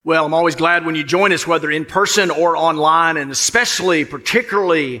Well, I'm always glad when you join us, whether in person or online, and especially,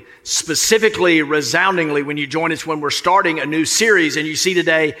 particularly, specifically, resoundingly, when you join us when we're starting a new series, and you see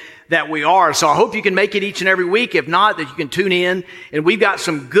today that we are. So I hope you can make it each and every week. If not, that you can tune in. And we've got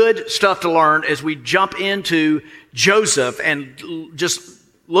some good stuff to learn as we jump into Joseph and just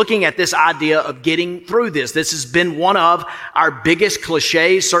looking at this idea of getting through this. This has been one of our biggest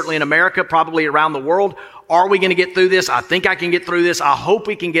cliches, certainly in America, probably around the world. Are we going to get through this? I think I can get through this. I hope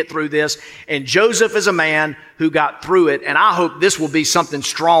we can get through this. And Joseph is a man who got through it. And I hope this will be something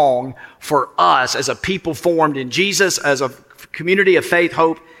strong for us as a people formed in Jesus, as a community of faith,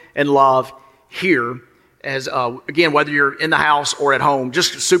 hope, and love here. As again, whether you're in the house or at home,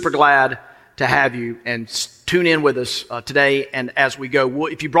 just super glad to have you, and tune in with us today and as we go.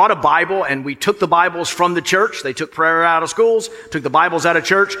 If you brought a Bible, and we took the Bibles from the church, they took prayer out of schools, took the Bibles out of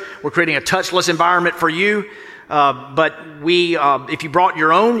church. We're creating a touchless environment for you. But if you brought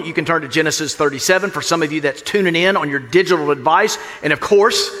your own, you can turn to Genesis 37 for some of you that's tuning in on your digital device. And of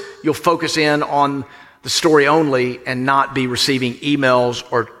course, you'll focus in on the story only and not be receiving emails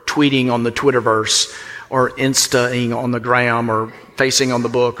or tweeting on the Twitterverse or Instaing on the gram or facing on the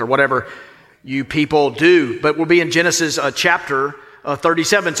book or whatever you people do. But we'll be in Genesis chapter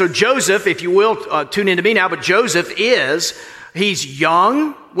 37. So Joseph, if you will, tune into me now, but Joseph he's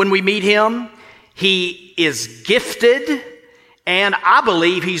young when we meet him. He is gifted, and I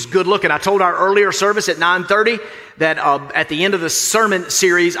believe he's good looking. I told our earlier service at 9:30 that at the end of the sermon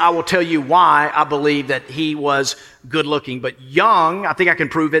series, I will tell you why I believe that he was good looking. But young, I think I can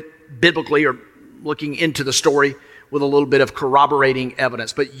prove it biblically or looking into the story with a little bit of corroborating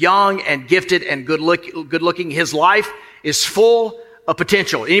evidence. But young and gifted and good looking, his life is full of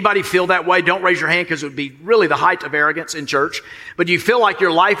potential. Anybody feel that way? Don't raise your hand, because it would be really the height of arrogance in church. But do you feel like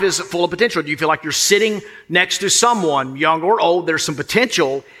your life is full of potential? Do you feel like you're sitting next to someone, young or old, there's some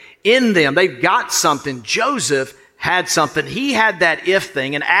potential in them? They've got something. Joseph had something. He had that if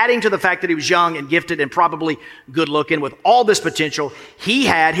thing, and adding to the fact that he was young and gifted and probably good looking with all this potential, he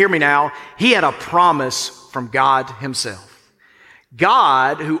had a promise from God himself.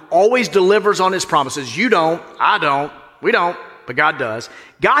 God, who always delivers on his promises. You don't, I don't, we don't, but God does.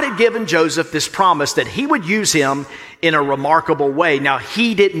 God had given Joseph this promise that he would use him in a remarkable way. Now,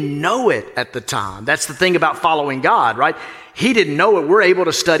 he didn't know it at the time. That's the thing about following God, right? He didn't know it. We're able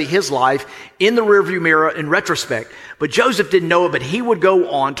to study his life in the rearview mirror in retrospect. But Joseph didn't know it, but he would go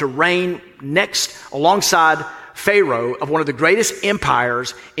on to reign next alongside Pharaoh of one of the greatest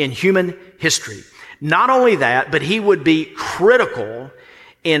empires in human history. Not only that, but he would be critical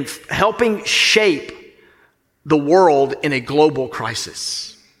in helping shape the world in a global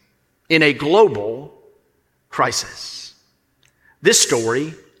crisis. In a global crisis. This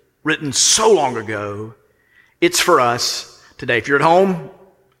story, written so long ago, it's for us today. If you're at home,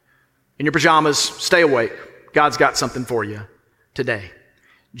 in your pajamas, stay awake. God's got something for you today.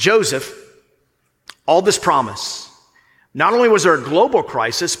 Joseph, all this promise. Not only was there a global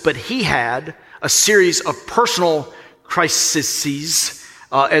crisis, but he had a series of personal crises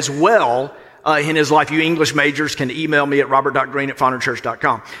as well in his life. You English majors can email me at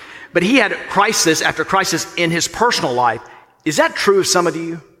robert.green@founderchurch.com. But he had crisis after crisis in his personal life. Is that true of some of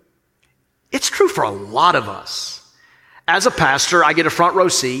you? It's true for a lot of us. As a pastor, I get a front row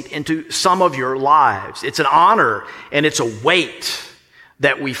seat into some of your lives. It's an honor and it's a weight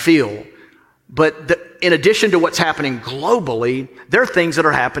that we feel. But in addition to what's happening globally, there are things that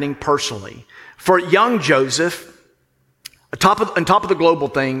are happening personally. For young Joseph, on top of the global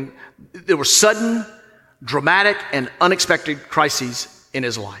thing, there were sudden, dramatic, and unexpected crises in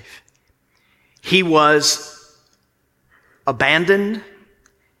his life. He was abandoned.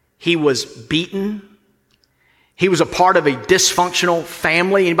 He was beaten. He was a part of a dysfunctional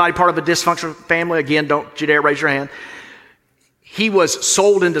family. Anybody part of a dysfunctional family? Again, don't you dare raise your hand. He was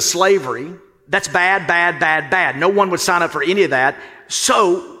sold into slavery. That's bad, bad, bad, bad. No one would sign up for any of that.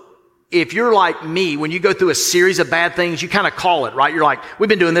 So, if you're like me, when you go through a series of bad things, you kind of call it, right? You're like, we've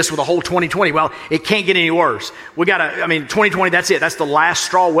been doing this for the whole 2020. Well, it can't get any worse. 2020, that's it. That's the last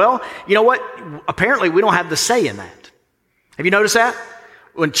straw. Well, you know what? Apparently, we don't have the say in that. Have you noticed that?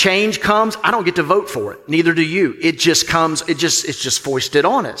 When change comes, I don't get to vote for it. Neither do you. It just comes, it's just foisted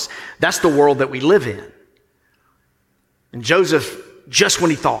on us. That's the world that we live in. And Joseph, just when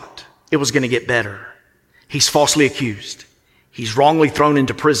he thought it was going to get better, he's falsely accused. He's wrongly thrown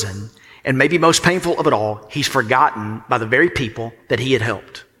into prison. And maybe most painful of it all, he's forgotten by the very people that he had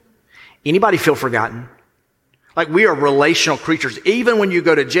helped. Anybody feel forgotten? Like, we are relational creatures. Even when you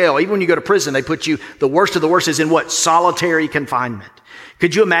go to jail, even when you go to prison, they put you, the worst of the worst is in what? Solitary confinement.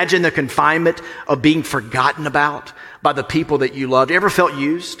 Could you imagine the confinement of being forgotten about by the people that you loved? Ever felt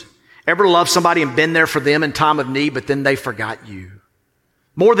used? Ever loved somebody and been there for them in time of need, but then they forgot you?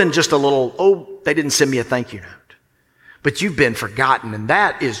 More than just a little, oh, they didn't send me a thank you note. But you've been forgotten, and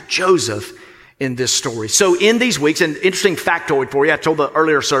that is Joseph in this story. So in these weeks, an interesting factoid for you, I told the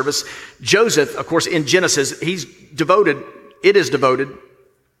earlier service, Joseph, of course, in Genesis, Genesis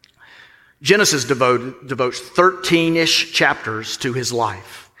devotes 13-ish chapters to his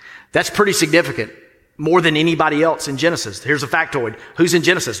life. That's pretty significant, more than anybody else in Genesis. Here's a factoid. Who's in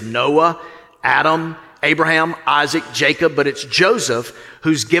Genesis? Noah, Adam, Abraham, Isaac, Jacob, but it's Joseph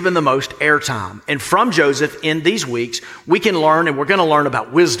who's given the most airtime. And from Joseph in these weeks, we can learn, and we're going to learn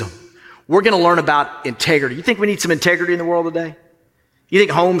about wisdom. We're going to learn about integrity. You think we need some integrity in the world today? You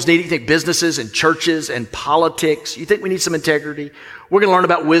think homes need it? You think businesses and churches and politics? You think we need some integrity? We're going to learn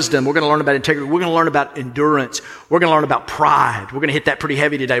about wisdom. We're going to learn about integrity. We're going to learn about endurance. We're going to learn about pride. We're going to hit that pretty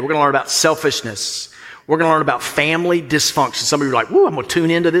heavy today. We're going to learn about selfishness. We're going to learn about family dysfunction. Some of you are like, woo, I'm going to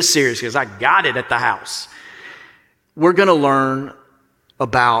tune into this series because I got it at the house. We're going to learn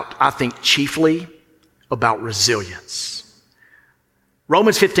about, I think, chiefly about resilience.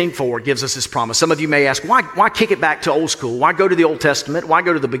 Romans 15:4 gives us this promise. Some of you may ask, why kick it back to old school? Why go to the Old Testament? Why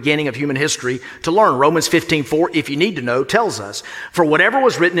go to the beginning of human history to learn? Romans 15:4, if you need to know, tells us, for whatever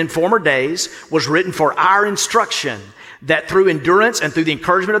was written in former days was written for our instruction, that through endurance and through the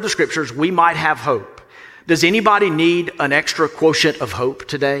encouragement of the scriptures, we might have hope. Does anybody need an extra quotient of hope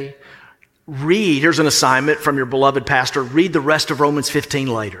today? Here's an assignment from your beloved pastor. Read the rest of Romans 15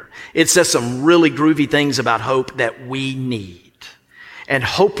 later. It says some really groovy things about hope that we need. And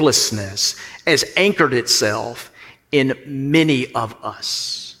hopelessness has anchored itself in many of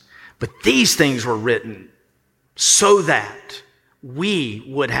us. But these things were written so that we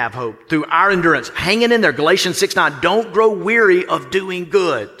would have hope through our endurance. Hanging in there. Galatians 6:9. Don't grow weary of doing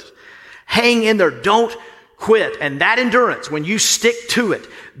good. Hang in there. Don't quit. And that endurance, when you stick to it,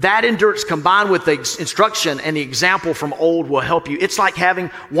 that endurance combined with the instruction and the example from old will help you. It's like having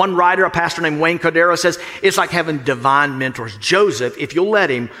one writer, a pastor named Wayne Cordero says, it's like having divine mentors. Joseph, if you'll let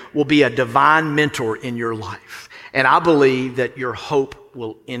him, will be a divine mentor in your life. And I believe that your hope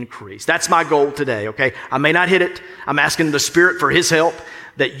will increase. That's my goal today, okay? I may not hit it. I'm asking the Spirit for his help,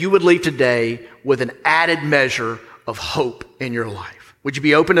 that you would leave today with an added measure of hope in your life. Would you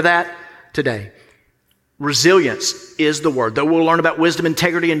be open to that today? Resilience is the word. Though we'll learn about wisdom,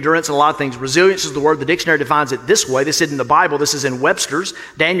 integrity, endurance, and a lot of things, resilience is the word. The dictionary defines it this way. This isn't in the Bible. This is in Webster's.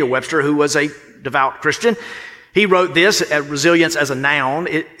 Daniel Webster, who was a devout Christian, he wrote this, resilience as a noun.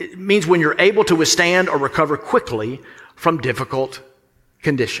 It means when you're able to withstand or recover quickly from difficult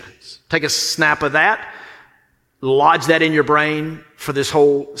conditions. Take a snap of that, lodge that in your brain for this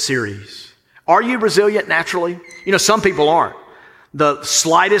whole series. Are you resilient naturally? You know, some people aren't. The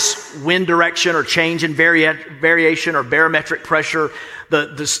slightest wind direction or change in variation or barometric pressure,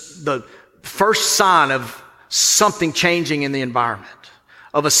 the first sign of something changing in the environment,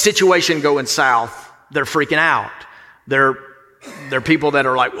 of a situation going south, they're freaking out. They're people that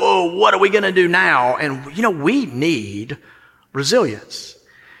are like, whoa, what are we going to do now? And, you know, we need resilience.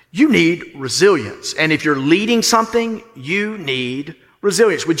 You need resilience. And if you're leading something, you need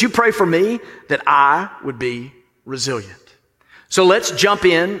resilience. Would you pray for me that I would be resilient? So let's jump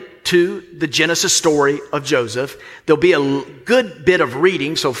in to the Genesis story of Joseph. There'll be a good bit of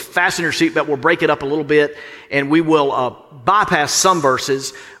reading, so fasten your seatbelt. We'll break it up a little bit, and we will bypass some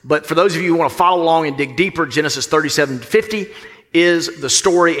verses. But for those of you who want to follow along and dig deeper, Genesis 37-50 is the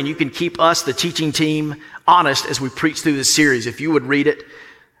story, and you can keep us, the teaching team, honest as we preach through this series. If you would read it.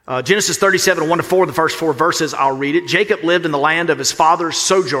 Genesis 37, 1-4, the first 4 verses, I'll read it. Jacob lived in the land of his father's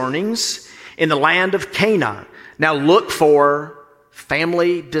sojournings, in the land of Canaan. Now look for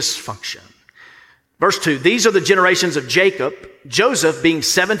family dysfunction. Verse 2, these are the generations of Jacob. Joseph, being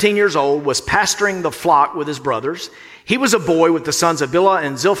 17 years old, was pasturing the flock with his brothers. He was a boy with the sons of Bilhah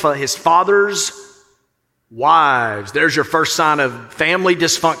and Zilpah, his father's wives. There's your first sign of family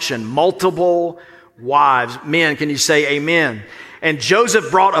dysfunction. Multiple wives. Men, can you say amen? And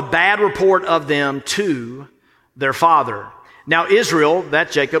Joseph brought a bad report of them to their father. Now Israel,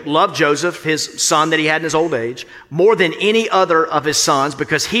 that Jacob, loved Joseph, his son that he had in his old age, more than any other of his sons,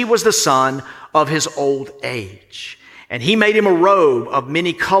 because he was the son of his old age. And he made him a robe of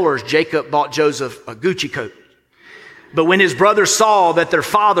many colors. Jacob bought Joseph a Gucci coat. But when his brothers saw that their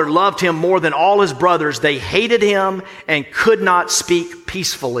father loved him more than all his brothers, they hated him and could not speak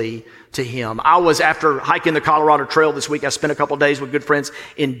peacefully to him. I was, after hiking the Colorado Trail this week, I spent a couple days with good friends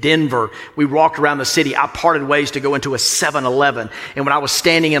in Denver. We walked around the city. I parted ways to go into a 7-Eleven. And when I was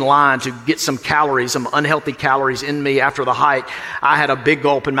standing in line to get some calories, some unhealthy calories in me after the hike, I had a big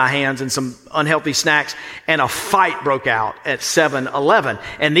gulp in my hands and some unhealthy snacks, and a fight broke out at 7-Eleven.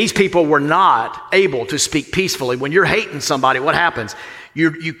 And these people were not able to speak peacefully. When you're hating somebody, what happens?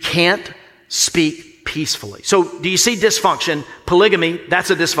 You can't speak peacefully. So do you see dysfunction? Polygamy,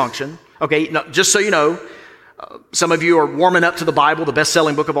 that's a dysfunction. Okay, now, just so you know, some of you are warming up to the Bible, the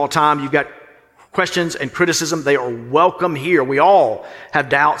best-selling book of all time. You've got questions and criticism. They are welcome here. We all have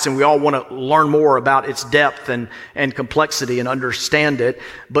doubts, and we all want to learn more about its depth and complexity and understand it.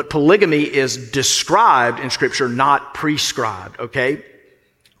 But polygamy is described in Scripture, not prescribed, okay?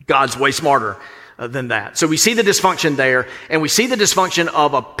 God's way smarter than that. So we see the dysfunction there, and we see the dysfunction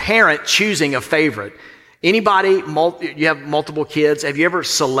of a parent choosing a favorite. Anybody, you have multiple kids, have you ever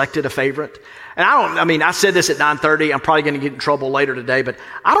selected a favorite? And I said this at 9:30, I'm probably going to get in trouble later today, but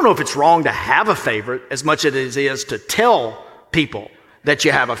I don't know if it's wrong to have a favorite as much as it is to tell people that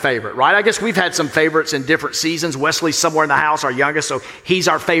you have a favorite, right? I guess we've had some favorites in different seasons. Wesley's somewhere in the house, our youngest, so he's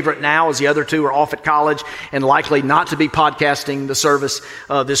our favorite now, as the other two are off at college and likely not to be podcasting the service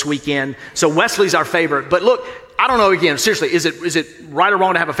this weekend. So Wesley's our favorite. But look, I don't know, again, seriously, is it right or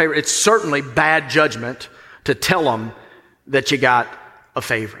wrong to have a favorite? It's certainly bad judgment to tell them that you got a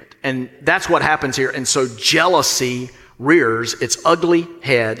favorite. And that's what happens here. And so jealousy rears its ugly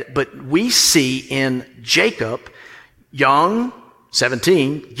head. But we see in Jacob, young,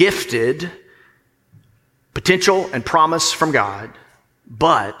 17, gifted, potential and promise from God,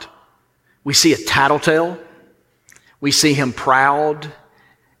 but we see a tattletale, we see him proud,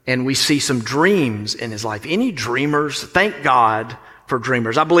 and we see some dreams in his life. Any dreamers? Thank God for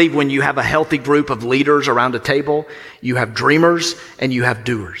dreamers. I believe when you have a healthy group of leaders around a table, you have dreamers and you have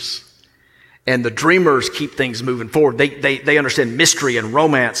doers. And the dreamers keep things moving forward. They understand mystery and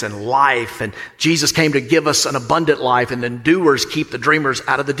romance and life. And Jesus came to give us an abundant life. And then doers keep the dreamers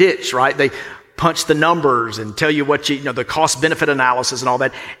out of the ditch, right? They punch the numbers and tell you what the cost-benefit analysis and all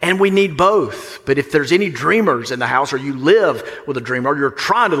that. And we need both. But if there's any dreamers in the house, or you live with a dreamer, or you're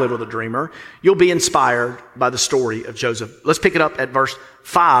trying to live with a dreamer, you'll be inspired by the story of Joseph. Let's pick it up at verse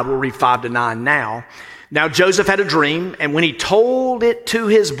 5. We'll read 5 to 9 now. Now Joseph had a dream, and when he told it to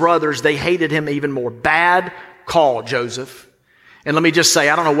his brothers, they hated him even more. Bad call, Joseph. And let me just say,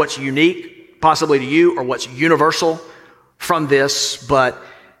 I don't know what's unique possibly to you or what's universal from this, but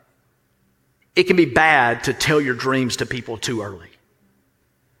it can be bad to tell your dreams to people too early.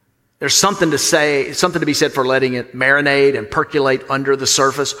 There's something to be said for letting it marinate and percolate under the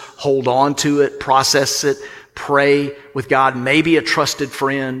surface. Hold on to it, process it, pray with God, maybe a trusted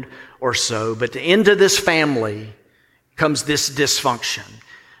friend or so. But into this family comes this dysfunction.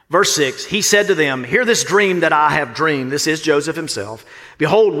 Verse 6, he said to them, hear this dream that I have dreamed. This is Joseph himself.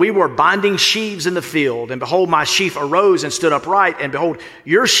 Behold, we were binding sheaves in the field, and behold, my sheaf arose and stood upright, and behold,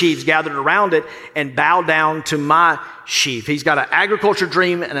 your sheaves gathered around it and bowed down to my sheaf. He's got an agriculture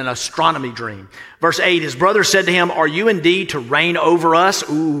dream and an astronomy dream. Verse 8, his brother said to him, are you indeed to reign over us?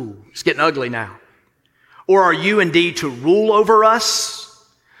 Ooh, it's getting ugly now. Or are you indeed to rule over us?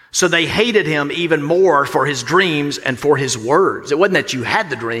 So they hated him even more for his dreams and for his words. It wasn't that you had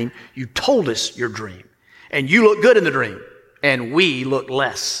the dream, you told us your dream. And you look good in the dream, and we look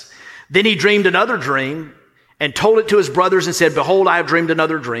less. Then he dreamed another dream and told it to his brothers and said, behold, I have dreamed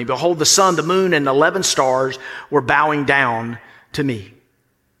another dream. Behold, the sun, the moon, and 11 stars were bowing down to me.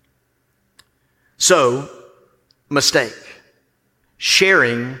 So, mistake.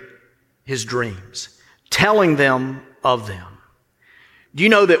 Sharing his dreams. Telling them of them. Do you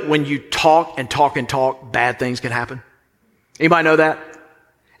know that when you talk and talk and talk, bad things can happen? Anybody know that?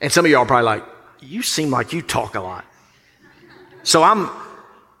 And some of y'all are probably like, you seem like you talk a lot. So I'm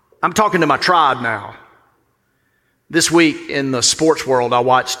talking to my tribe now. This week in the sports world, I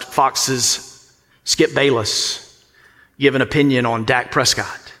watched Fox's Skip Bayless give an opinion on Dak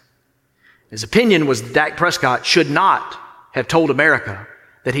Prescott. His opinion was that Dak Prescott should not have told America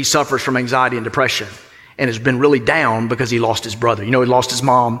that he suffers from anxiety and depression and has been really down because he lost his brother. You know, he lost his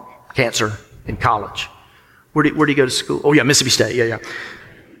mom, cancer, in college. Where'd he go to school? Oh, yeah, Mississippi State. Yeah.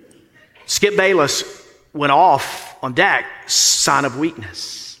 Skip Bayless went off on Dak, sign of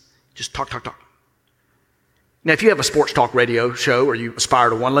weakness. Just talk. Now, if you have a sports talk radio show or you aspire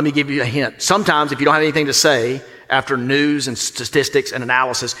to one, let me give you a hint. Sometimes if you don't have anything to say after news and statistics and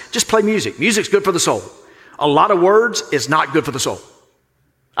analysis, just play music. Music's good for the soul. A lot of words is not good for the soul.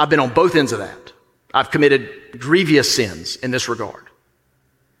 I've been on both ends of that. I've committed grievous sins in this regard.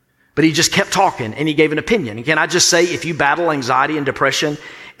 But he just kept talking and he gave an opinion. And can I just say, if you battle anxiety and depression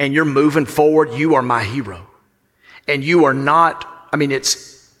and you're moving forward, you are my hero. And you are not,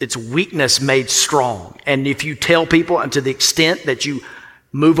 it's weakness made strong. And if you tell people, and to the extent that you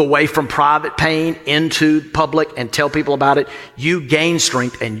move away from private pain into public and tell people about it, you gain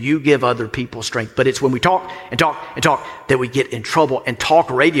strength and you give other people strength. But it's when we talk and talk and talk that we get in trouble, and talk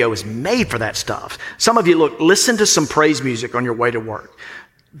radio is made for that stuff. Some of you, listen to some praise music on your way to work.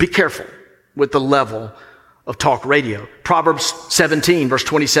 Be careful with the level of talk radio. Proverbs 17, verse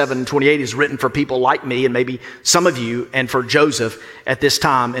 27 and 28 is written for people like me and maybe some of you, and for Joseph at this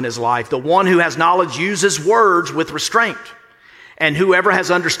time in his life. The one who has knowledge uses words with restraint, and whoever has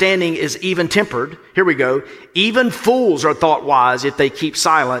understanding is even-tempered. Here we go. Even fools are thought wise if they keep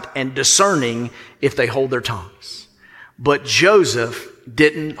silent, and discerning if they hold their tongues. But Joseph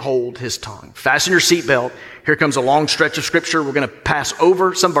didn't hold his tongue. Fasten your seatbelt. Here comes a long stretch of scripture. We're going to pass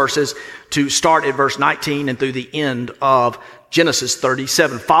over some verses to start at verse 19 and through the end of Genesis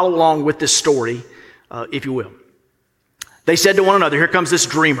 37. Follow along with this story, if you will. They said to one another, here comes this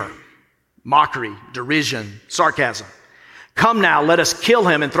dreamer. Mockery, derision, sarcasm. Come now, let us kill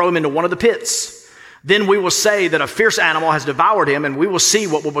him and throw him into one of the pits. Then we will say that a fierce animal has devoured him, and we will see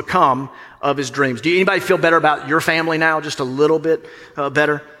what will become of his dreams. Do anybody feel better about your family now? Just a little bit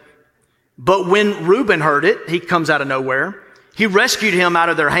better? But when Reuben heard it, he comes out of nowhere. He rescued him out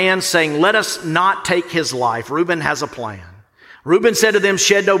of their hands, saying, let us not take his life. Reuben has a plan. Reuben said to them,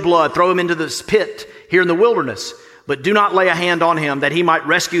 shed no blood, throw him into this pit here in the wilderness. But do not lay a hand on him, that he might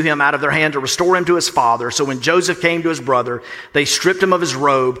rescue him out of their hand to restore him to his father. So when Joseph came to his brother, they stripped him of his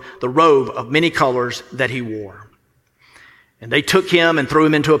robe, the robe of many colors that he wore. And they took him and threw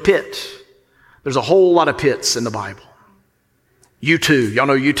him into a pit. There's a whole lot of pits in the Bible. U2, y'all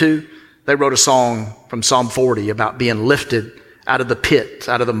know U2? They wrote a song from Psalm 40 about being lifted out of the pit,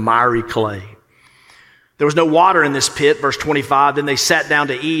 out of the miry clay. There was no water in this pit, verse 25. Then they sat down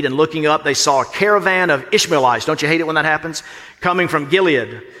to eat, and looking up, they saw a caravan of Ishmaelites. Don't you hate it when that happens? Coming from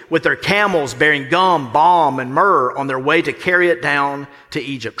Gilead with their camels bearing gum, balm, and myrrh on their way to carry it down to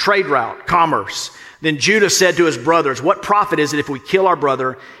Egypt. Trade route, commerce. Then Judah said to his brothers, what profit is it if we kill our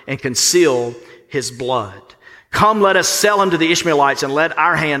brother and conceal his blood? Come, let us sell him to the Ishmaelites, and let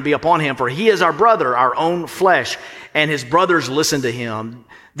our hand be upon him, for he is our brother, our own flesh. And his brothers listened to him.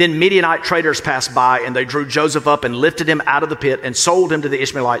 Then Midianite traders passed by, and they drew Joseph up and lifted him out of the pit and sold him to the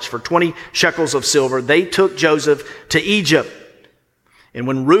Ishmaelites for 20 shekels of silver. They took Joseph to Egypt. And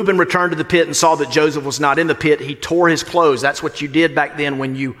when Reuben returned to the pit and saw that Joseph was not in the pit, he tore his clothes. That's what you did back then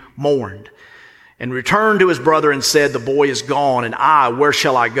when you mourned. And returned to his brother and said, the boy is gone, and where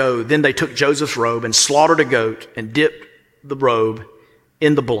shall I go? Then they took Joseph's robe and slaughtered a goat and dipped the robe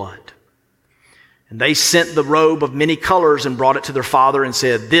in the blood. And they sent the robe of many colors and brought it to their father and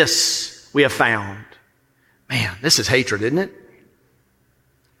said, this we have found. Man, this is hatred, isn't it?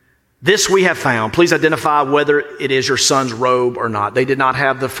 This we have found. Please identify whether it is your son's robe or not. They did not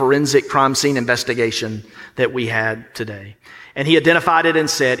have the forensic crime scene investigation that we had today. And he identified it and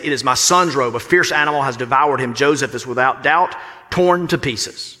said, it is my son's robe. A fierce animal has devoured him. Joseph is without doubt torn to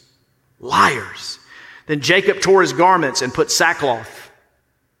pieces. Liars. Then Jacob tore his garments and put sackcloth.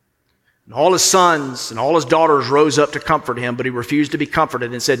 And all his sons and all his daughters rose up to comfort him, but he refused to be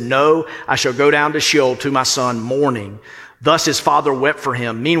comforted and said, no, I shall go down to Sheol to my son mourning. Thus his father wept for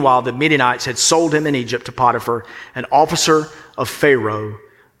him. Meanwhile, the Midianites had sold him in Egypt to Potiphar, an officer of Pharaoh,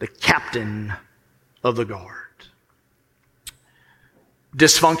 the captain of the guard.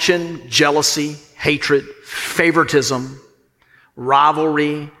 Dysfunction, jealousy, hatred, favoritism,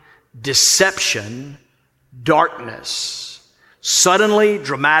 rivalry, deception, darkness. Suddenly,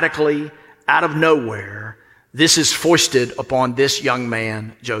 dramatically, out of nowhere, this is foisted upon this young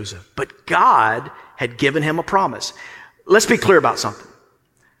man, Joseph. But God had given him a promise. Let's be clear about something.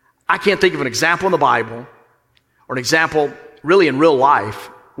 I can't think of an example in the Bible or an example really in real life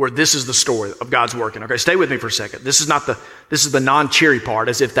where this is the story of God's working. Okay, stay with me for a second. This is the non-cheery part,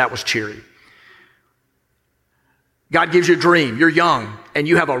 as if that was cheery. God gives you a dream. You're young and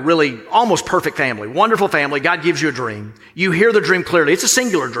you have a really almost perfect family, wonderful family. God gives you a dream. You hear the dream clearly. It's a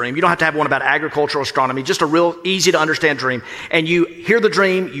singular dream. You don't have to have one about agriculture or astronomy, just a real easy to understand dream. And you hear the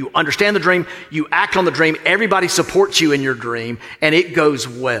dream, you understand the dream, you act on the dream. Everybody supports you in your dream and it goes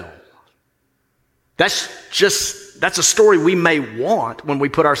well. That's a story we may want when we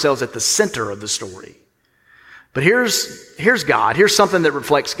put ourselves at the center of the story. But here's God. Here's something that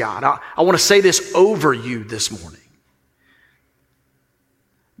reflects God. I want to say this over you this morning.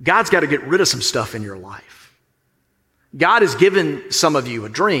 God's got to get rid of some stuff in your life. God has given some of you a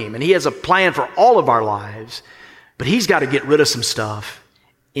dream, and he has a plan for all of our lives, but he's got to get rid of some stuff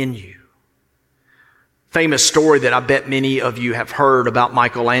in you. famous story that I bet many of you have heard about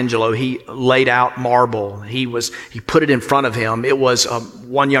Michelangelo. He laid out marble. He put it in front of him. It was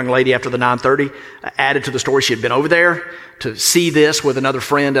one young lady after the 9:30 added to the story. She had been over there to see this with another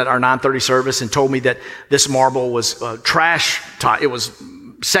friend at our 9:30 service and told me that this marble was trash. It was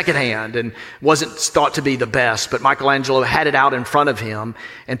secondhand and wasn't thought to be the best. But Michelangelo had it out in front of him,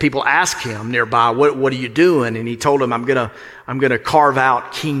 and people asked him nearby, "What are you doing?" And he told them, "I'm gonna carve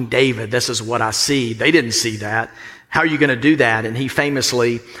out King David. This is what I see." They didn't see that. "How are you gonna do that?" And he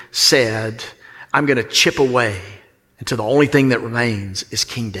famously said, "I'm gonna chip away until the only thing that remains is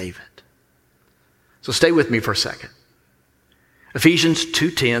King David." So stay with me for a second. Ephesians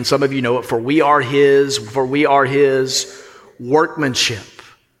 2:10, some of you know it, for we are his workmanship.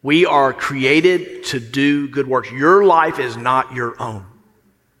 We are created to do good works. Your life is not your own.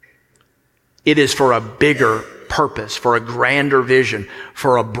 It is for a bigger purpose, for a grander vision,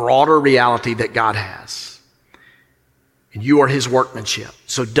 for a broader reality that God has. And you are his workmanship.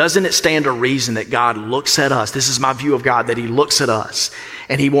 So doesn't it stand to reason that God looks at us? This is my view of God, that he looks at us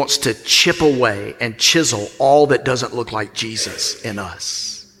and he wants to chip away and chisel all that doesn't look like Jesus in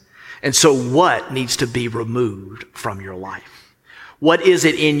us. And so what needs to be removed from your life? What is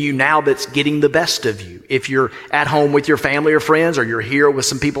it in you now that's getting the best of you? If you're at home with your family or friends, or you're here with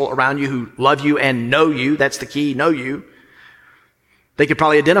some people around you who love you and know you, that's the key, know you, they could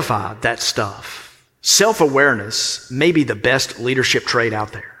probably identify that stuff. Self-awareness may be the best leadership trait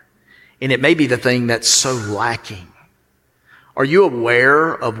out there, and it may be the thing that's so lacking. Are you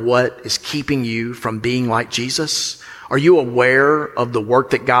aware of what is keeping you from being like Jesus? Are you aware of the work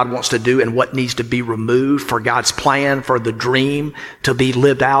that God wants to do and what needs to be removed for God's plan, for the dream to be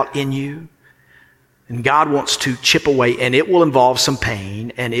lived out in you? And God wants to chip away, and it will involve some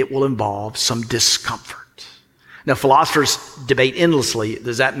pain, and it will involve some discomfort. Now, philosophers debate endlessly.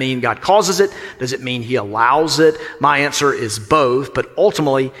 Does that mean God causes it? Does it mean he allows it? My answer is both, but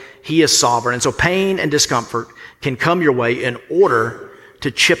ultimately, he is sovereign. And so pain and discomfort can come your way in order to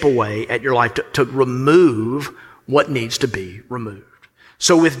chip away at your life, to remove what needs to be removed.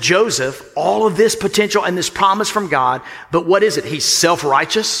 So with Joseph, all of this potential and this promise from God, but what is it? He's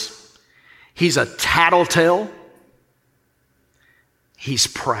self-righteous. He's a tattletale. He's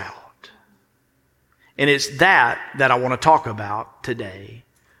proud. And it's that I want to talk about today.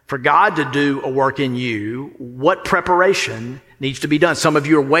 For God to do a work in you, what preparation needs to be done? Some of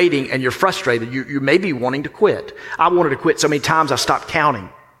you are waiting and you're frustrated. You may be wanting to quit. I wanted to quit so many times I stopped counting.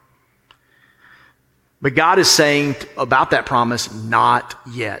 But God is saying about that promise, not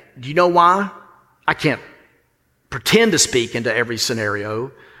yet. Do you know why? I can't pretend to speak into every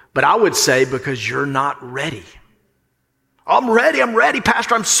scenario, but I would say because you're not ready. I'm ready,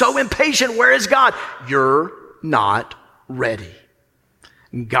 Pastor. I'm so impatient. Where is God? You're not ready.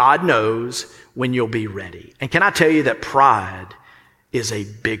 God knows when you'll be ready. And can I tell you that pride is a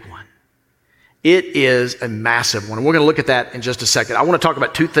big one? It is a massive one. We're going to look at that in just a second. I want to talk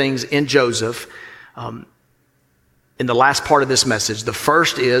about two things in Joseph in the last part of this message. The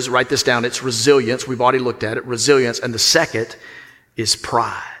first is, write this down, it's resilience. We've already looked at it, resilience. And the second is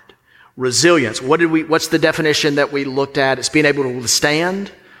pride. Resilience. What's the definition that we looked at? It's being able to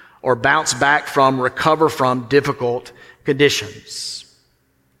withstand or bounce back from, recover from difficult conditions.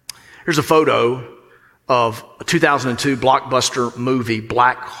 Here's a photo of a 2002 blockbuster movie,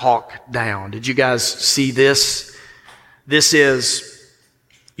 Black Hawk Down. Did you guys see this? This is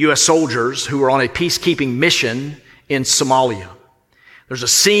U.S. soldiers who were on a peacekeeping mission in Somalia. There's a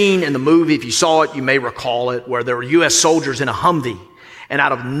scene in the movie, if you saw it, you may recall it, where there were U.S. soldiers in a Humvee, and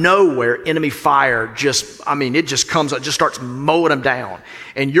out of nowhere, enemy fire it just comes up, just starts mowing them down.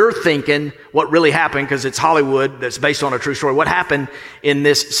 And you're thinking what really happened, because it's Hollywood, that's based on a true story. What happened in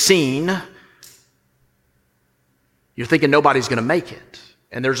this scene? You're thinking nobody's going to make it.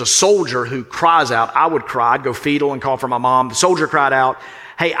 And there's a soldier who cries out. I would cry. I'd go fetal and call for my mom. The soldier cried out,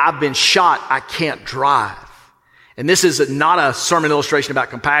 "Hey, I've been shot. I can't drive." And this is not a sermon illustration about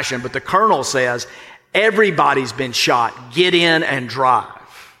compassion, but the colonel says, everybody's been shot. Get in and drive.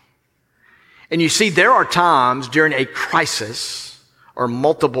 And you see, there are times during a crisis or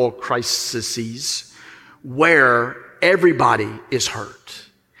multiple crises where everybody is hurt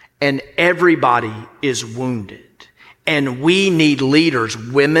and everybody is wounded. And we need leaders,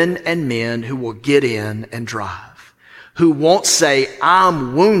 women and men, who will get in and drive, who won't say,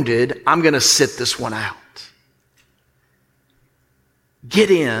 "I'm wounded, I'm going to sit this one out."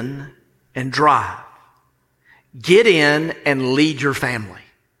 Get in and drive. Get in and lead your family.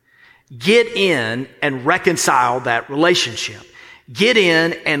 Get in and reconcile that relationship. Get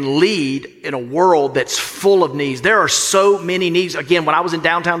in and lead in a world that's full of needs. There are so many needs. Again, when I was in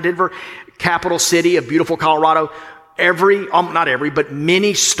downtown Denver, capital city of beautiful Colorado, not every, but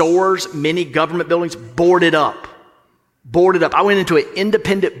many stores, many government buildings boarded up. Boarded up. I went into an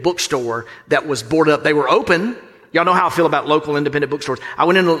independent bookstore that was boarded up. They were open. Y'all know how I feel about local independent bookstores. I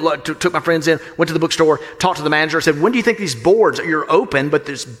went in, took my friends in, went to the bookstore, talked to the manager, said, when do you think these boards, you're open, but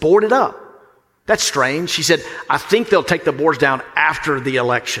it's boarded up? That's strange. She said, I think they'll take the boards down after the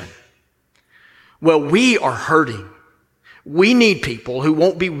election. Well, we are hurting. We need people who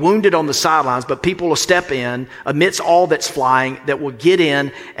won't be wounded on the sidelines, but people will step in amidst all that's flying, that will get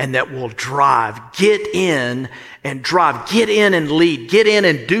in and that will drive. Get in and drive. Get in and lead. Get in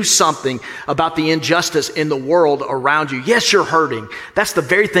and do something about the injustice in the world around you. Yes, you're hurting. That's the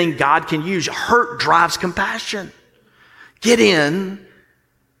very thing God can use. Hurt drives compassion. Get in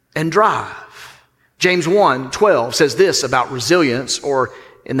and drive. James 1:12 says this about resilience, or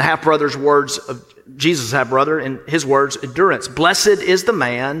in the half-brother's words of Jesus' half-brother, in his words, endurance. Blessed is the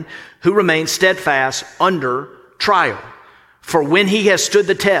man who remains steadfast under trial. For when he has stood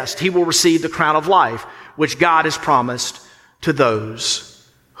the test, he will receive the crown of life, which God has promised to those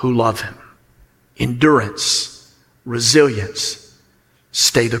who love him. Endurance, resilience,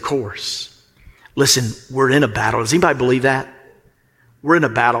 stay the course. Listen, we're in a battle. Does anybody believe that? We're in a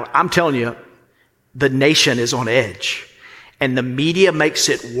battle. I'm telling you, the nation is on edge. And the media makes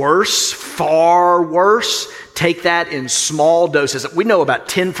it worse, far worse. Take that in small doses. We know about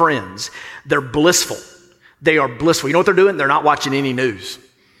 10 friends. They're blissful. They are blissful. You know what they're doing? They're not watching any news.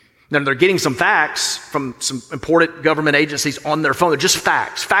 Then they're getting some facts from some important government agencies on their phone. They're just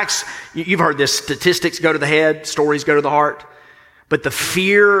facts. Facts, you've heard this, statistics go to the head, stories go to the heart. But the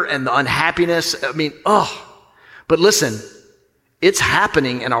fear and the unhappiness, But listen, it's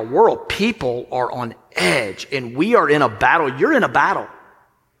happening in our world. People are on edge, and we are in a battle. You're in a battle.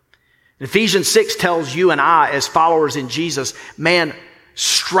 Ephesians 6 tells you and I, as followers in Jesus, man,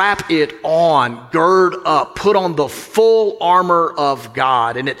 strap it on, gird up, put on the full armor of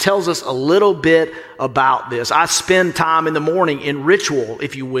God. And it tells us a little bit about this. I spend time in the morning in ritual,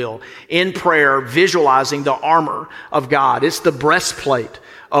 if you will, in prayer, visualizing the armor of God. It's the breastplate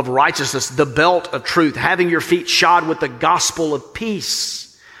of righteousness, the belt of truth, having your feet shod with the gospel of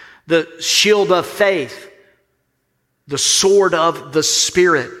peace, the shield of faith, the sword of the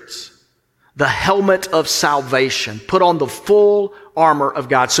Spirit, the helmet of salvation. Put on the full armor of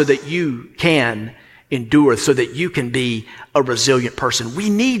God so that you can endure, so that you can be a resilient person. We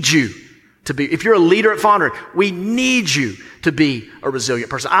need you to be, if you're a leader at Fondren, we need you to be a resilient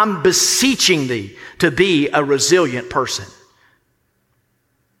person. I'm beseeching thee to be a resilient person.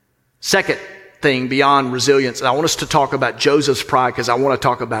 Second thing beyond resilience, and I want us to talk about Joseph's pride because I want to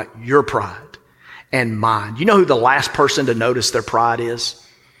talk about your pride and mine. You know who the last person to notice their pride is?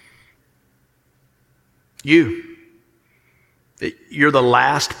 You. You're the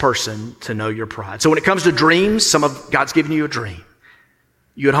last person to know your pride. So when it comes to dreams, God's given you a dream.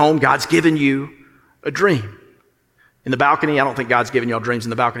 You at home, God's given you a dream. In the balcony, I don't think God's given y'all dreams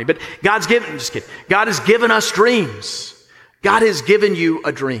in the balcony, but God has given us dreams. God has given you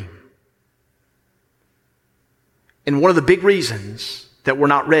a dream. And one of the big reasons that we're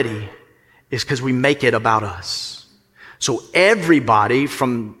not ready is because we make it about us. So everybody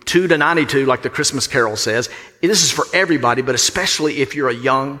from 2 to 92, like the Christmas Carol says, this is for everybody, but especially if you're a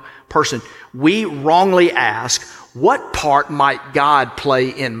young person, we wrongly ask, what part might God play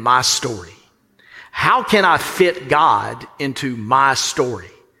in my story? How can I fit God into my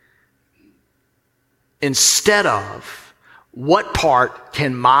story? Instead of, what part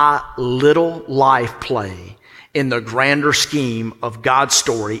can my little life play in the grander scheme of God's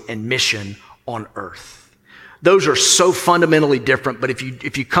story and mission on earth? Those are so fundamentally different, but if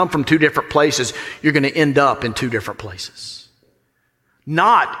you come from two different places, you're going to end up in two different places.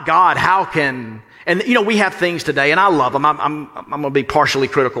 Not, God, how can, and you know, we have things today, and I love them. I'm going to be partially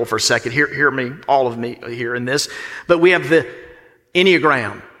critical for a second. Hear me, all of me here in this. But we have the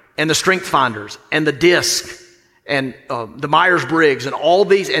Enneagram and the Strength Finders and the DISC and the Myers-Briggs and all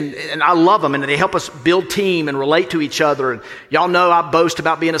these, and I love them, and they help us build team and relate to each other. And y'all know I boast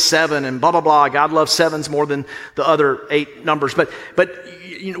about being a 7 and blah, blah, blah. God loves 7s more than the other 8 numbers. But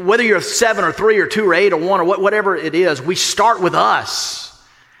you know, whether you're a 7 or 3 or 2 or 8 or 1 or whatever it is, we start with us.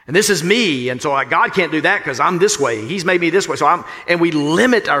 And this is me, and so God can't do that because I'm this way. He's made me this way. And we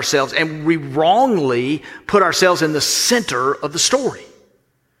limit ourselves, and we wrongly put ourselves in the center of the story.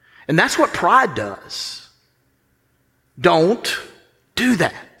 And that's what pride does. Don't do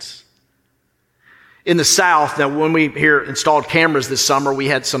that. In the South, now when we here installed cameras this summer, we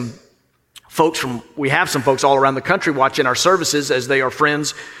have some folks all around the country watching our services as they are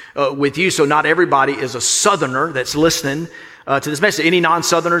friends with you. So not everybody is a Southerner that's listening, to this message. Any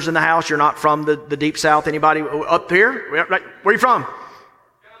non-Southerners in the house? You're not from the Deep South? Anybody up here? Where are you from?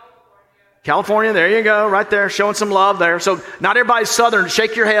 California. There you go, right there, showing some love there. So not everybody's Southern.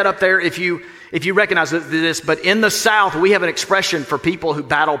 Shake your head up there if you recognize this. But in the South, we have an expression for people who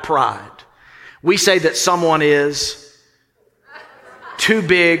battle pride. We say that someone is too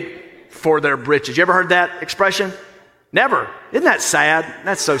big for their britches. You ever heard that expression? Never. Isn't that sad?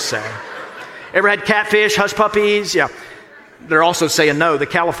 That's so sad. Ever had catfish, hush puppies? Yeah. They're also saying no, the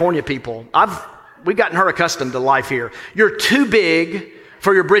California people. We've gotten her accustomed to life here. You're too big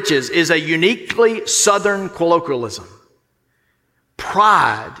for your britches is a uniquely Southern colloquialism.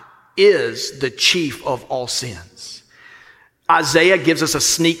 Pride is the chief of all sins. Isaiah gives us a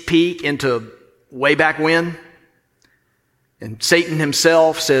sneak peek into way back when. And Satan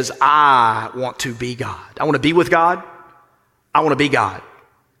himself says, I want to be God. I want to be with God. I want to be God.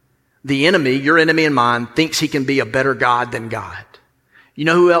 The enemy, your enemy and mine, thinks he can be a better God than God. You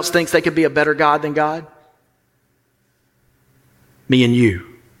know who else thinks they could be a better God than God? Me and you,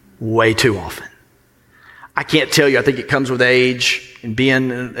 way too often. I can't tell you, I think it comes with age and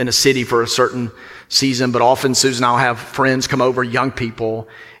being in a city for a certain season, but often Susan and I will have friends come over, young people,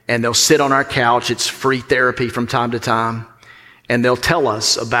 and they'll sit on our couch. It's free therapy from time to time, and they'll tell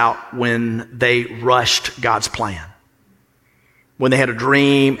us about when they rushed God's plan. When they had a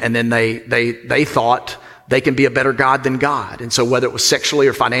dream and then they thought they can be a better God than God. And so whether it was sexually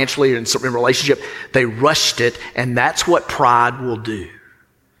or financially or in some relationship, they rushed it, and that's what pride will do.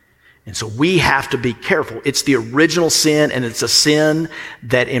 And so we have to be careful. It's the original sin, and it's a sin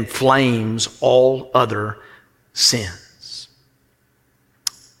that inflames all other sins.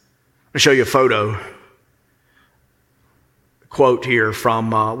 I'll show you a photo, a quote here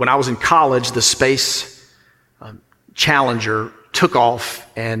from when I was in college. The Space Challenger took off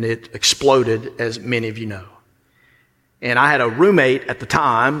and it exploded, as many of you know. And I had a roommate at the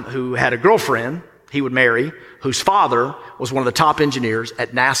time who had a girlfriend he would marry, whose father was one of the top engineers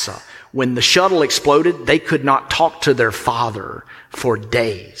at NASA. When the shuttle exploded, they could not talk to their father for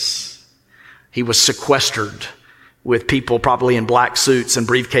days. He was sequestered with people probably in black suits and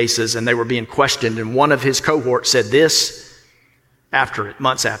briefcases, and they were being questioned. And one of his cohort said this after it,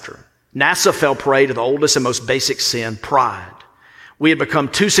 months after. NASA fell prey to the oldest and most basic sin, pride. We had become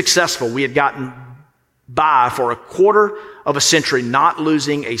too successful. We had gotten by for a quarter of a century, not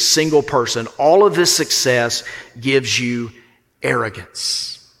losing a single person. All of this success gives you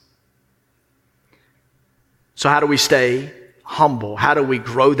arrogance. So how do we stay humble? How do we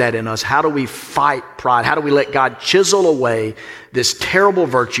grow that in us? How do we fight pride? How do we let God chisel away this terrible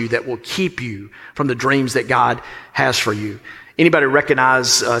virtue that will keep you from the dreams that God has for you? Anybody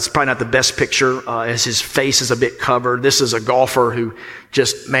recognize, it's probably not the best picture, as his face is a bit covered. This is a golfer who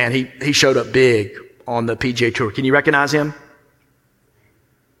just, man, he showed up big on the PGA Tour. Can you recognize him?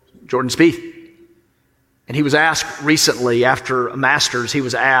 Jordan Spieth. And he was asked recently after a Masters, he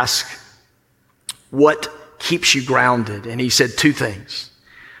was asked, what keeps you grounded? And he said two things: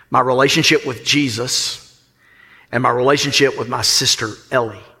 my relationship with Jesus and my relationship with my sister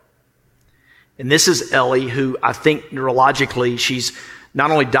Ellie. And this is Ellie, who I think neurologically, she's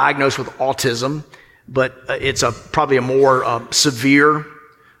not only diagnosed with autism, but it's probably a more severe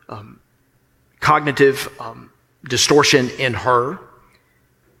cognitive distortion in her.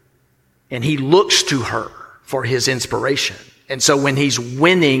 And he looks to her for his inspiration. And so when he's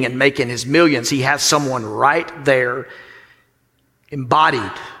winning and making his millions, he has someone right there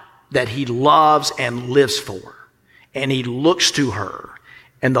embodied that he loves and lives for. And he looks to her.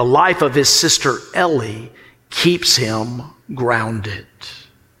 And the life of his sister Ellie keeps him grounded.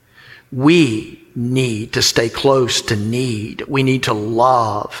 We need to stay close to need. We need to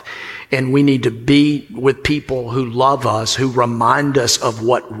love. And we need to be with people who love us, who remind us of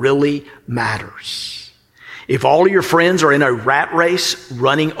what really matters. If all of your friends are in a rat race,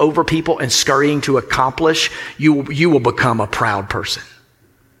 running over people and scurrying to accomplish, you will become a proud person.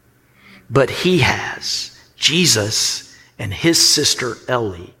 But he has Jesus and his sister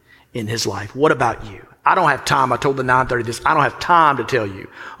Ellie in his life. What about you? I don't have time. I told the 9:30 this. I don't have time to tell you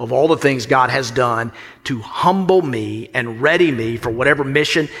of all the things God has done to humble me and ready me for whatever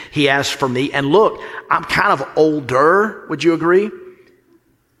mission he has for me. And look, I'm kind of older. Would you agree?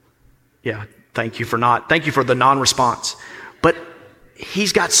 Yeah. Thank you for the non-response. But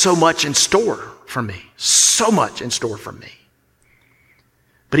he's got so much in store for me. So much in store for me.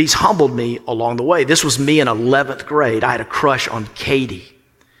 But he's humbled me along the way. This was me in 11th grade. I had a crush on Katie.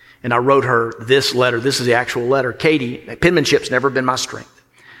 And I wrote her this letter. This is the actual letter. Katie, penmanship's never been my strength.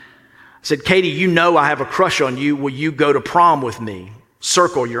 I said, Katie, you know I have a crush on you. Will you go to prom with me?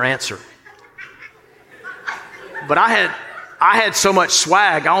 Circle your answer. But I I had so much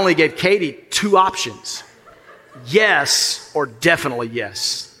swag, I only gave Katie 2 options. Yes or definitely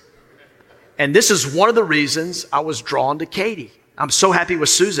yes. And this is one of the reasons I was drawn to Katie. I'm so happy with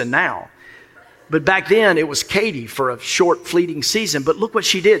Susan now. But back then, it was Katie for a short, fleeting season. But look what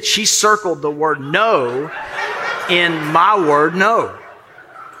she did. She circled the word no in my word no.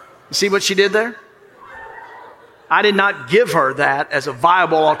 You see what she did there? I did not give her that as a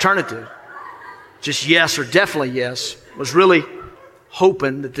viable alternative. Just yes or definitely yes. Was really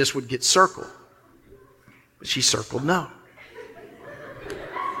hoping that this would get circled. But she circled no.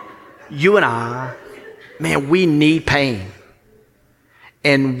 You and I, man, we need pain.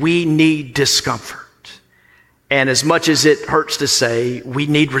 And we need discomfort. And as much as it hurts to say, we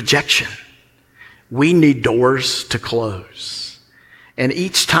need rejection. We need doors to close. And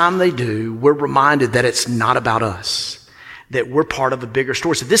each time they do, we're reminded that it's not about us, that we're part of a bigger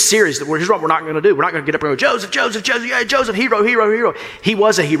story. So this series, here's what we're not going to do. We're not going to get up and go, Joseph, yeah, Joseph, hero. He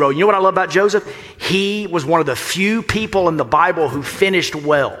was a hero. You know what I love about Joseph? He was one of the few people in the Bible who finished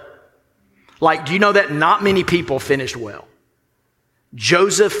well. Like, do you know that not many people finished well?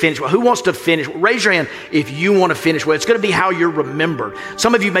 Joseph finished well. Who wants to finish? Raise your hand if you want to finish well. It's going to be how you're remembered.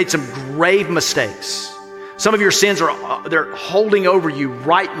 Some of you made some grave mistakes. Some of your sins they're holding over you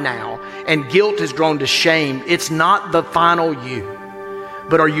right now, and guilt has grown to shame. It's not the final you.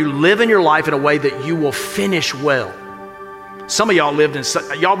 But are you living your life in a way that you will finish well? Some of y'all live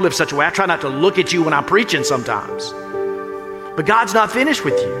such a way. I try not to look at you when I'm preaching sometimes. But God's not finished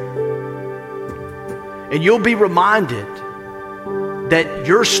with you. And you'll be reminded that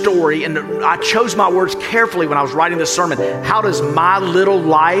your story, and I chose my words carefully when I was writing this sermon, how does my little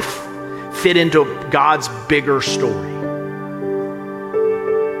life fit into God's bigger story?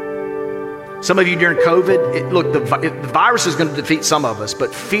 Some of you during COVID, the virus is going to defeat some of us,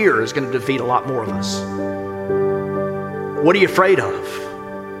 but fear is going to defeat a lot more of us. What are you afraid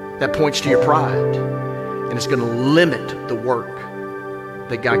of? That points to your pride, and it's going to limit the work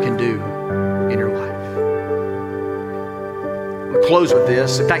that God can do in your life. I'm going to close with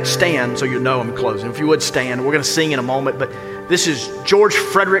this. In fact, stand so you know I'm closing. If you would stand, we're going to sing in a moment, but this is George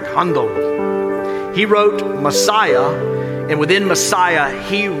Frederick Handel. He wrote Messiah, and within Messiah,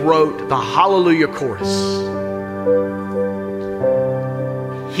 he wrote the Hallelujah Chorus.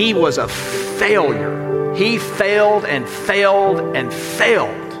 He was a failure. He failed and failed and failed.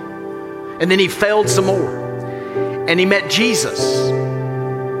 And then he failed some more. And he met Jesus.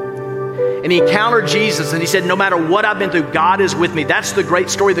 And he encountered Jesus, and he said, no matter what I've been through, God is with me. That's the great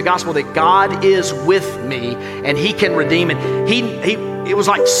story of the gospel, that God is with me and he can redeem it. It was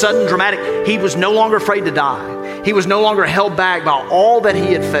like sudden dramatic. He was no longer afraid to die. He was no longer held back by all that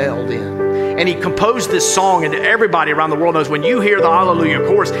he had failed in. And he composed this song, and everybody around the world knows when you hear the Hallelujah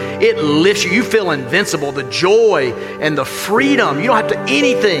Chorus, it lifts you. You feel invincible, the joy and the freedom. You don't have to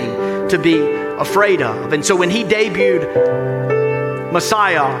anything to be afraid of. And so when he debuted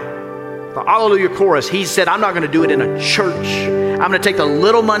Messiah, the Hallelujah Chorus, he said, I'm not going to do it in a church. I'm going to take the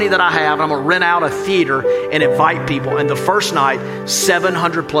little money that I have, and I'm going to rent out a theater and invite people. And the first night,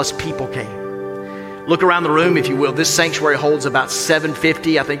 700 plus people came. Look around the room, if you will. This sanctuary holds about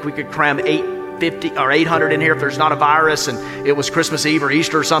 750. I think we could cram 850 or 800 in here if there's not a virus and it was Christmas Eve or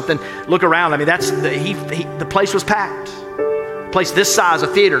Easter or something. Look around. I mean, the place was packed. A place this size, a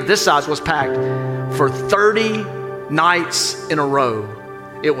theater this size, was packed for 30 nights in a row.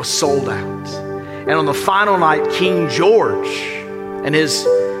 It was sold out. And on the final night, King George and his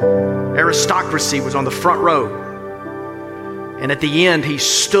aristocracy was on the front row. And at the end, he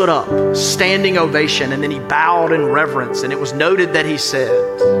stood up, standing ovation, and then he bowed in reverence. And it was noted that he said,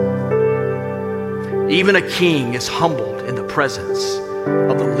 even a king is humbled in the presence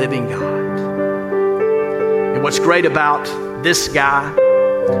of the living God. And what's great about this guy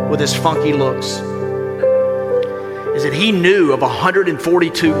with his funky looks is that he knew of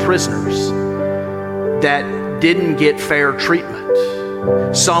 142 prisoners that didn't get fair treatment.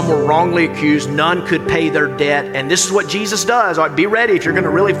 Some were wrongly accused. None could pay their debt. And this is what Jesus does. All right, be ready if you're going to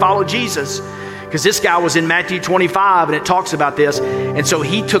really follow Jesus. Because this guy was in Matthew 25, and it talks about this. And so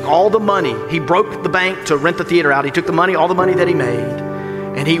he took all the money. He broke the bank to rent the theater out. He took the money, all the money that he made,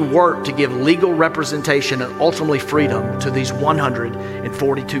 and he worked to give legal representation and ultimately freedom to these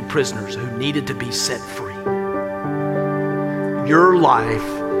 142 prisoners who needed to be set free. Your life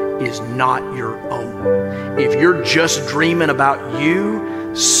is not your own. If you're just dreaming about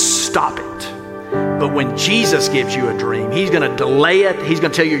you, stop it. But when Jesus gives you a dream, he's going to delay it. He's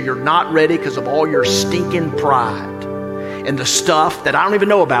going to tell you you're not ready because of all your stinking pride and the stuff that I don't even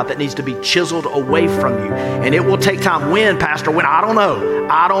know about that needs to be chiseled away from you. And it will take time. When, Pastor? When? I don't know.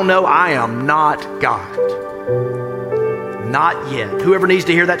 I don't know. I am not God. Not yet. Whoever needs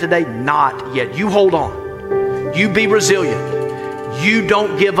to hear that today, not yet. You hold on. You be resilient. You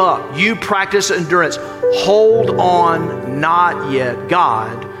don't give up. You practice endurance. Hold on, not yet.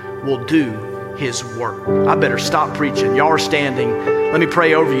 God will do His work. I better stop preaching. Y'all are standing. Let me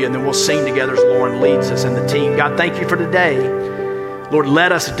pray over you, and then we'll sing together as Lauren leads us and the team. God, thank you for today. Lord,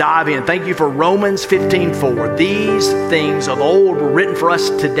 let us dive in. Thank you for Romans 15:4. These things of old were written for us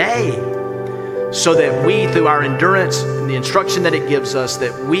today, so that we, through our endurance and the instruction that it gives us,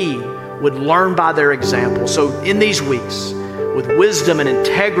 that we would learn by their example. So in these weeks, with wisdom and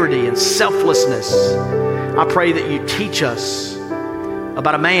integrity and selflessness, I pray that you teach us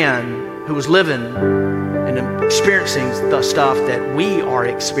about a man who was living and experiencing the stuff that we are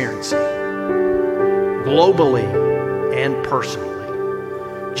experiencing globally and personally.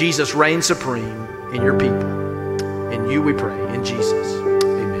 Jesus reigns supreme in your people. In you we pray, in Jesus.